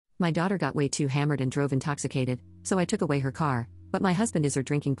My daughter got way too hammered and drove intoxicated, so I took away her car, but my husband is her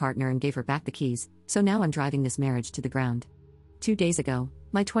drinking partner and gave her back the keys, so now I'm driving this marriage to the ground. 2 days ago,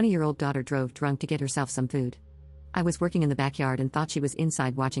 my 20-year-old daughter drove drunk to get herself some food. I was working in the backyard and thought she was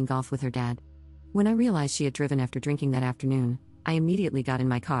inside watching golf with her dad. When I realized she had driven after drinking that afternoon, I immediately got in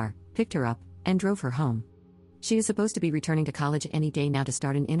my car, picked her up, and drove her home. She is supposed to be returning to college any day now to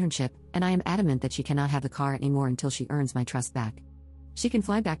start an internship, and I am adamant that she cannot have the car anymore until she earns my trust back. She can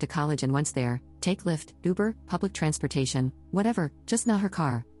fly back to college and once there, take Lyft, Uber, public transportation, whatever, just not her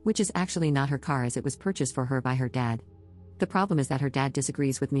car, which is actually not her car as it was purchased for her by her dad. The problem is that her dad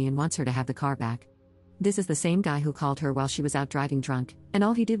disagrees with me and wants her to have the car back. This is the same guy who called her while she was out driving drunk, and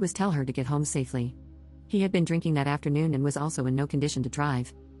all he did was tell her to get home safely. He had been drinking that afternoon and was also in no condition to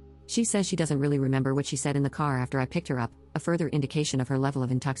drive. She says she doesn't really remember what she said in the car after I picked her up, a further indication of her level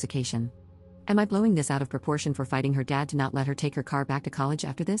of intoxication. Am I blowing this out of proportion for fighting her dad to not let her take her car back to college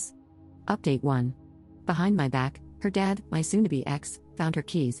after this? Update 1. Behind my back, her dad, my soon-to-be ex, found her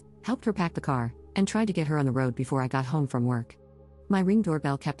keys, helped her pack the car, and tried to get her on the road before I got home from work. My Ring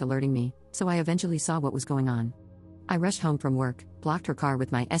doorbell kept alerting me, so I eventually saw what was going on. I rushed home from work, blocked her car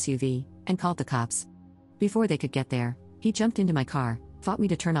with my SUV, and called the cops. Before they could get there, he jumped into my car, fought me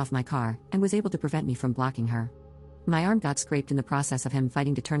to turn off my car, and was able to prevent me from blocking her. My arm got scraped in the process of him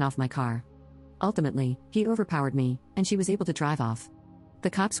fighting to turn off my car. Ultimately, he overpowered me, and she was able to drive off.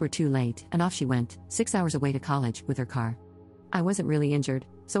 The cops were too late, and off she went, 6 hours away to college with her car. I wasn't really injured,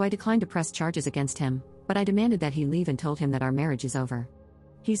 so I declined to press charges against him, but I demanded that he leave and told him that our marriage is over.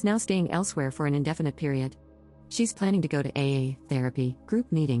 He's now staying elsewhere for an indefinite period. She's planning to go to AA, therapy,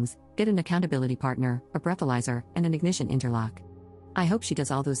 group meetings, get an accountability partner, a breathalyzer, and an ignition interlock. I hope she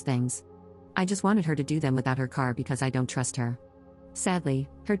does all those things. I just wanted her to do them without her car because I don't trust her. Sadly,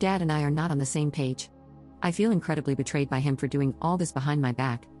 her dad and I are not on the same page. I feel incredibly betrayed by him for doing all this behind my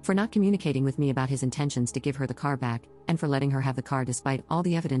back, for not communicating with me about his intentions to give her the car back, and for letting her have the car despite all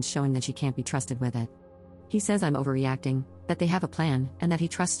the evidence showing that she can't be trusted with it. He says I'm overreacting, that they have a plan, and that he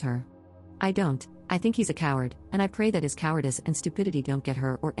trusts her. I don't. I think he's a coward, and I pray that his cowardice and stupidity don't get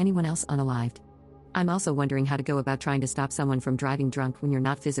her or anyone else unalived. I'm also wondering how to go about trying to stop someone from driving drunk when you're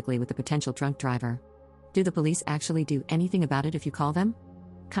not physically with the potential drunk driver. Do the police actually do anything about it if you call them?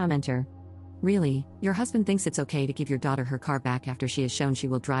 Commenter. Really, your husband thinks it's okay to give your daughter her car back after she has shown she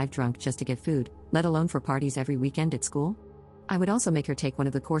will drive drunk just to get food, let alone for parties every weekend at school? I would also make her take one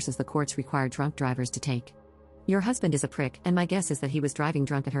of the courses the courts require drunk drivers to take. Your husband is a prick, and my guess is that he was driving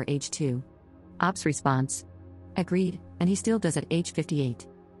drunk at her age too. Ops response. Agreed, and he still does at age 58.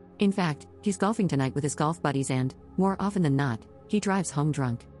 In fact, he's golfing tonight with his golf buddies and, more often than not, he drives home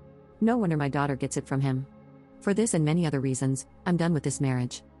drunk. No wonder my daughter gets it from him. For this and many other reasons, I'm done with this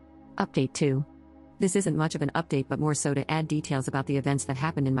marriage. Update 2. This isn't much of an update but more so to add details about the events that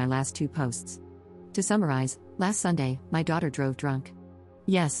happened in my last 2 posts. To summarize, last Sunday, my daughter drove drunk.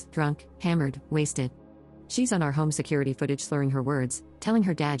 Yes, drunk, hammered, wasted. She's on our home security footage slurring her words, telling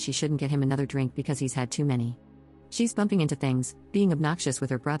her dad she shouldn't get him another drink because he's had too many. She's bumping into things, being obnoxious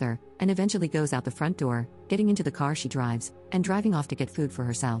with her brother, and eventually goes out the front door, getting into the car she drives, and driving off to get food for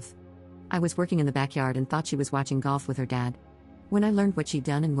herself. I was working in the backyard and thought she was watching golf with her dad. When I learned what she'd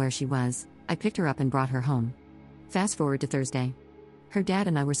done and where she was, I picked her up and brought her home. Fast forward to Thursday. Her dad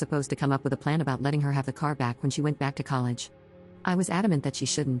and I were supposed to come up with a plan about letting her have the car back when she went back to college. I was adamant that she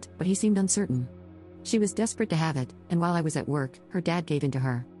shouldn't, but he seemed uncertain. She was desperate to have it, and while I was at work, her dad gave in to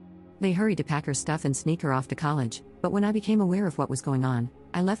her. They hurried to pack her stuff and sneak her off to college, but when I became aware of what was going on,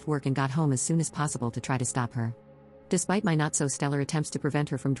 I left work and got home as soon as possible to try to stop her. Despite my not-so-stellar attempts to prevent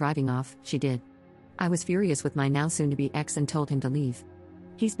her from driving off, she did. I was furious with my now soon-to-be ex and told him to leave.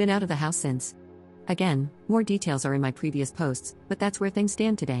 He's been out of the house since. Again, more details are in my previous posts, but that's where things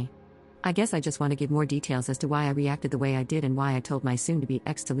stand today. I guess I just want to give more details as to why I reacted the way I did and why I told my soon-to-be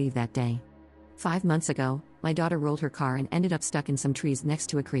ex to leave that day. 5 months ago, my daughter rolled her car and ended up stuck in some trees next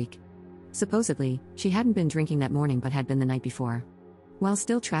to a creek. Supposedly, she hadn't been drinking that morning but had been the night before. While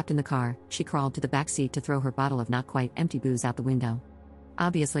still trapped in the car, she crawled to the back seat to throw her bottle of not-quite-empty booze out the window.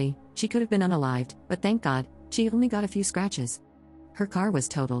 Obviously, she could have been unalived, but thank God, she only got a few scratches. Her car was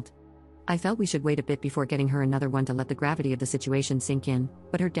totaled. I felt we should wait a bit before getting her another one to let the gravity of the situation sink in,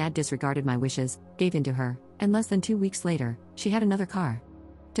 but her dad disregarded my wishes, gave in to her, and less than 2 weeks later, she had another car.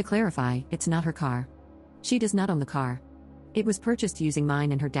 To clarify, it's not her car. She does not own the car. It was purchased using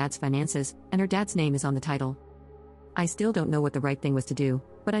mine and her dad's finances, and her dad's name is on the title. I still don't know what the right thing was to do,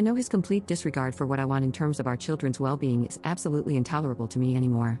 but I know his complete disregard for what I want in terms of our children's well-being is absolutely intolerable to me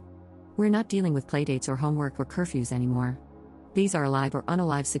anymore. We're not dealing with playdates or homework or curfews anymore. These are alive or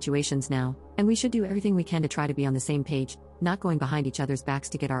unalive situations now, and we should do everything we can to try to be on the same page, not going behind each other's backs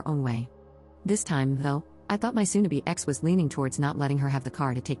to get our own way. This time, though, I thought my soon-to-be ex was leaning towards not letting her have the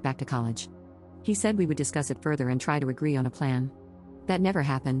car to take back to college. He said we would discuss it further and try to agree on a plan. That never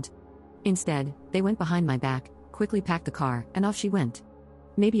happened. Instead, they went behind my back, quickly packed the car, and off she went.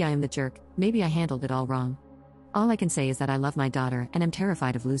 Maybe I am the jerk, maybe I handled it all wrong. All I can say is that I love my daughter and am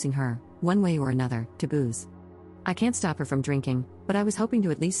terrified of losing her, one way or another, to booze. I can't stop her from drinking, but I was hoping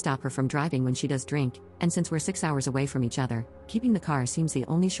to at least stop her from driving when she does drink, and since we're 6 hours away from each other, keeping the car seems the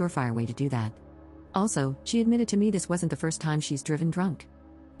only surefire way to do that. Also, she admitted to me this wasn't the first time she's driven drunk.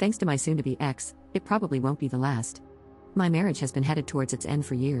 Thanks to my soon-to-be ex, it probably won't be the last. My marriage has been headed towards its end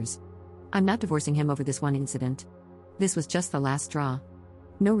for years. I'm not divorcing him over this one incident. This was just the last straw.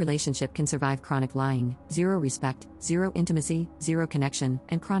 No relationship can survive chronic lying, zero respect, zero intimacy, zero connection,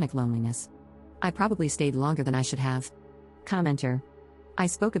 and chronic loneliness. I probably stayed longer than I should have. Commenter. I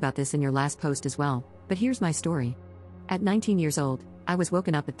spoke about this in your last post as well, but here's my story. At 19 years old, I was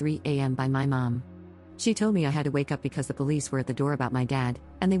woken up at 3 a.m. by my mom. She told me I had to wake up because the police were at the door about my dad,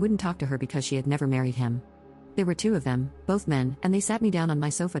 and they wouldn't talk to her because she had never married him. There were 2 of them, both men, and they sat me down on my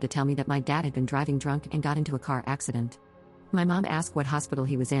sofa to tell me that my dad had been driving drunk and got into a car accident. My mom asked what hospital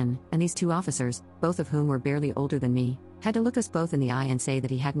he was in, and these 2 officers, both of whom were barely older than me, had to look us both in the eye and say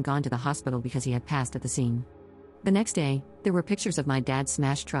that he hadn't gone to the hospital because he had passed at the scene. The next day, there were pictures of my dad's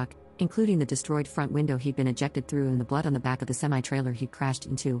smashed truck, including the destroyed front window he'd been ejected through and the blood on the back of the semi-trailer he'd crashed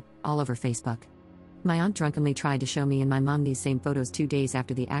into, all over Facebook. My aunt drunkenly tried to show me and my mom these same photos 2 days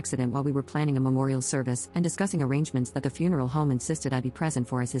after the accident while we were planning a memorial service and discussing arrangements that the funeral home insisted I be present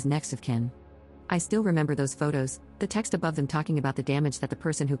for as his next of kin. I still remember those photos, the text above them talking about the damage that the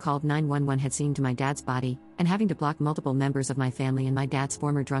person who called 911 had seen to my dad's body, and having to block multiple members of my family and my dad's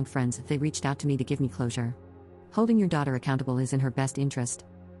former drunk friends if they reached out to me to give me closure. Holding your daughter accountable is in her best interest.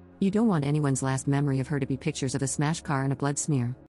 You don't want anyone's last memory of her to be pictures of a smashed car and a blood smear.